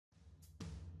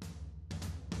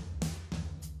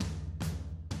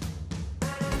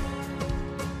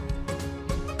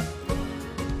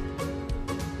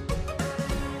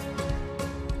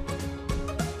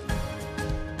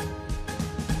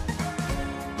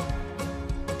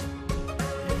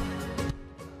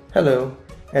Hello,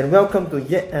 and welcome to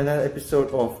yet another episode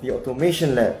of the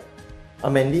Automation Lab.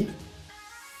 I'm Andy,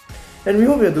 and we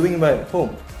hope you're doing well at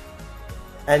home,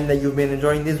 and that you've been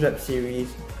enjoying this web series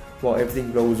while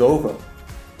everything blows over.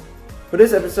 For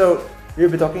this episode, we'll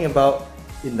be talking about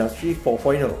Industry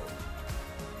 4.0.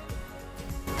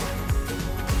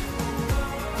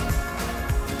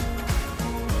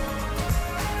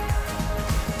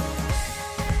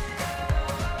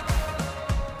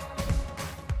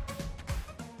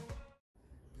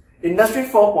 Industry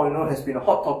 4.0 has been a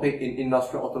hot topic in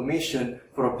industrial automation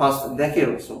for the past decade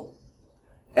or so.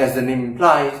 As the name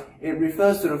implies, it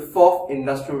refers to the fourth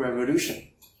industrial revolution.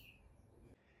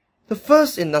 The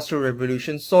first industrial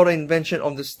revolution saw the invention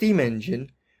of the steam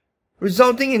engine,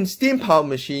 resulting in steam-powered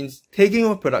machines taking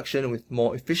over production with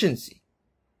more efficiency.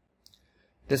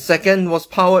 The second was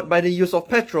powered by the use of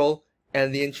petrol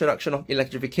and the introduction of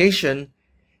electrification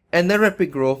and the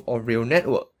rapid growth of rail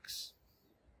networks.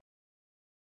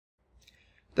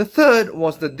 The third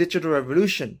was the digital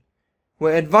revolution,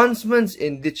 where advancements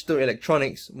in digital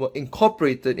electronics were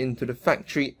incorporated into the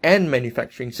factory and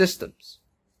manufacturing systems.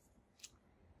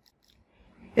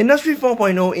 Industry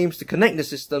 4.0 aims to connect the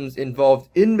systems involved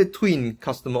in between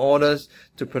customer orders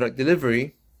to product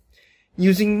delivery,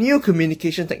 using new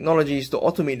communication technologies to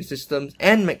automate the systems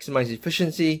and maximize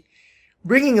efficiency,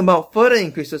 bringing about further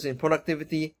increases in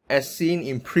productivity as seen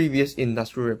in previous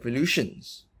industrial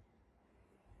revolutions.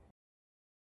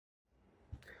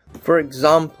 For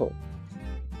example,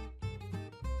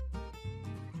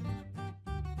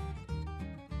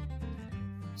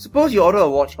 suppose you order a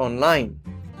watch online.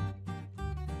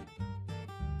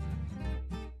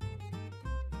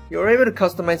 You're able to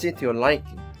customize it to your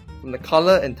liking, from the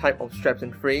color and type of straps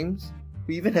and frames,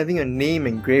 to even having your name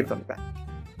engraved on the back.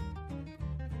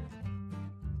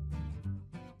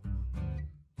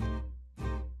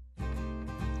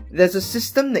 There's a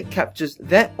system that captures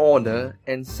that order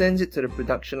and sends it to the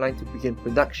production line to begin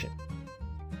production.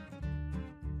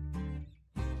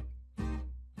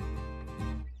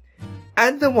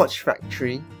 At the watch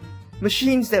factory,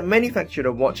 machines that manufacture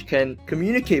the watch can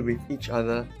communicate with each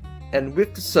other and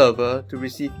with the server to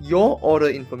receive your order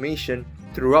information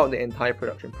throughout the entire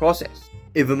production process.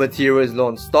 If a material is low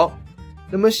on stock,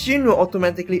 the machine will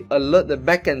automatically alert the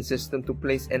backend system to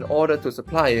place an order to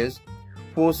suppliers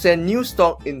who will send new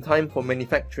stock in time for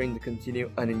manufacturing to continue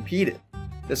unimpeded.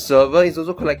 The server is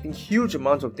also collecting huge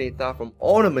amounts of data from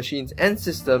all the machines and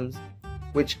systems,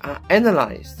 which are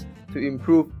analyzed to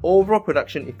improve overall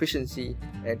production efficiency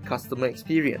and customer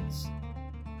experience.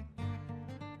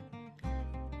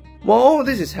 While all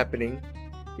this is happening,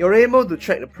 you're able to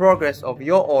track the progress of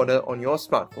your order on your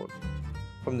smartphone,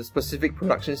 from the specific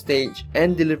production stage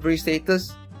and delivery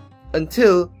status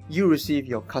until you receive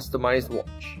your customized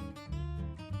watch.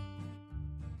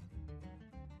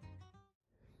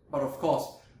 But of course,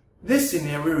 this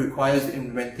scenario requires the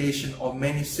implementation of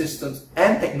many systems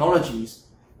and technologies,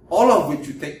 all of which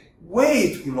would take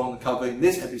way too long to cover in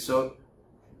this episode.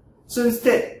 So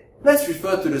instead, let's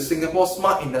refer to the Singapore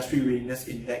Smart Industry Readiness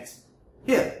Index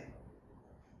here.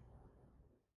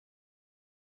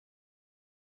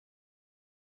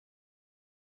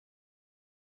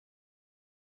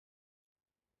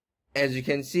 As you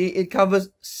can see, it covers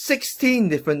 16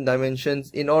 different dimensions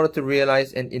in order to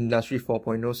realize an Industry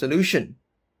 4.0 solution.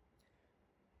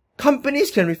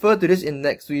 Companies can refer to this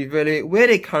index to evaluate where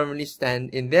they currently stand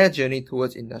in their journey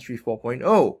towards Industry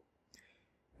 4.0.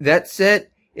 That said,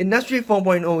 Industry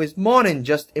 4.0 is more than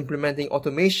just implementing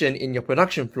automation in your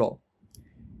production floor.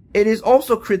 It is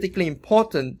also critically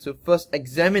important to first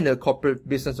examine the corporate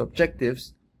business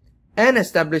objectives and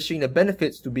establishing the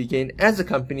benefits to be gained as a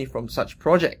company from such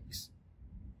projects.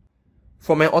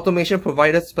 From an automation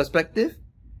provider's perspective,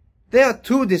 there are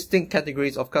two distinct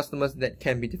categories of customers that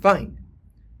can be defined: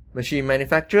 machine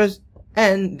manufacturers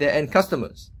and their end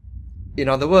customers. In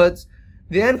other words,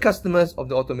 the end customers of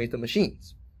the automated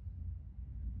machines.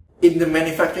 In the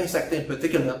manufacturing sector in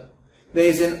particular, there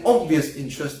is an obvious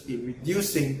interest in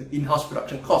reducing the in-house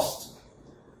production costs,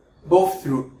 both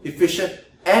through efficient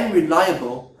and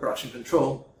reliable production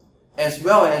control, as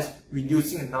well as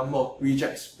reducing the number of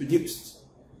rejects produced.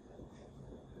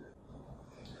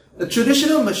 The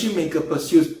traditional machine maker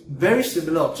pursues very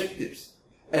similar objectives,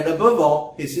 and above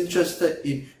all is interested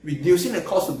in reducing the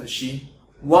cost of the machine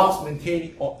whilst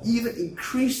maintaining or even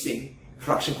increasing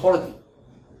production quality.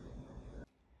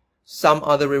 Some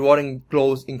other rewarding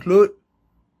goals include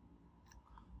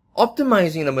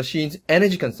optimizing the machine's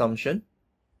energy consumption,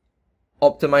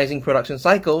 optimizing production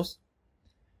cycles,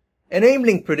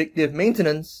 enabling predictive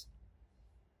maintenance,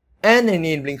 and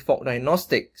enabling fault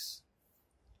diagnostics.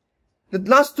 The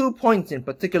last 2 points in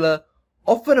particular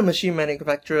offer the machine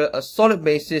manufacturer a solid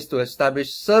basis to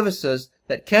establish services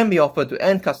that can be offered to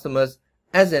end customers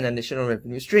as an additional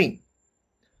revenue stream.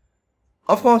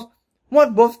 Of course,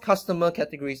 what both customer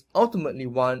categories ultimately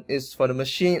want is for the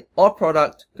machine or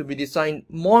product to be designed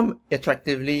more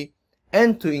attractively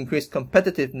and to increase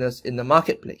competitiveness in the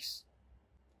marketplace.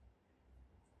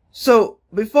 So,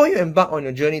 before you embark on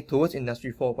your journey towards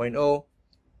Industry 4.0,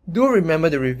 do remember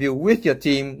to review with your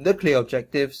team the clear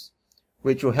objectives,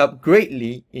 which will help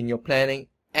greatly in your planning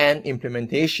and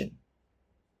implementation.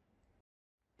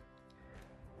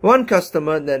 One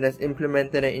customer that has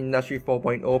implemented an Industry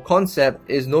 4.0 concept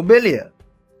is Nobilia.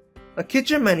 A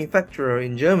kitchen manufacturer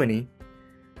in Germany,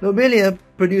 Nobilia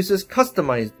produces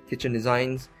customized kitchen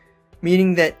designs,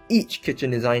 meaning that each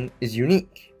kitchen design is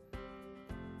unique.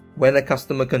 When a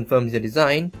customer confirms their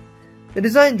design, the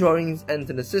design drawings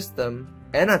enter the system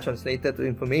and are translated to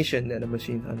information that the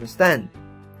machines understand.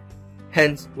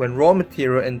 Hence, when raw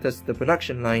material enters the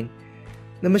production line,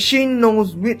 the machine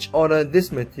knows which order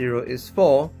this material is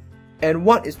for and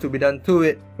what is to be done to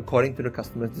it according to the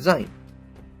customer's design.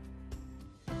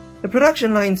 The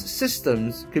production line's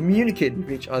systems communicate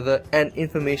with each other and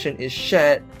information is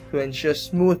shared to ensure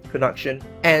smooth production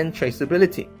and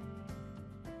traceability.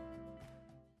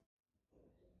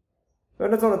 Well,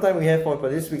 that's all the time we have for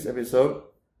this week's episode.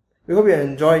 We hope you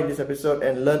enjoyed this episode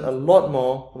and learned a lot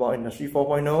more about Industry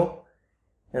 4.0.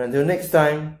 And until next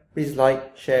time, please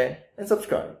like, share, and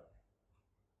subscribe.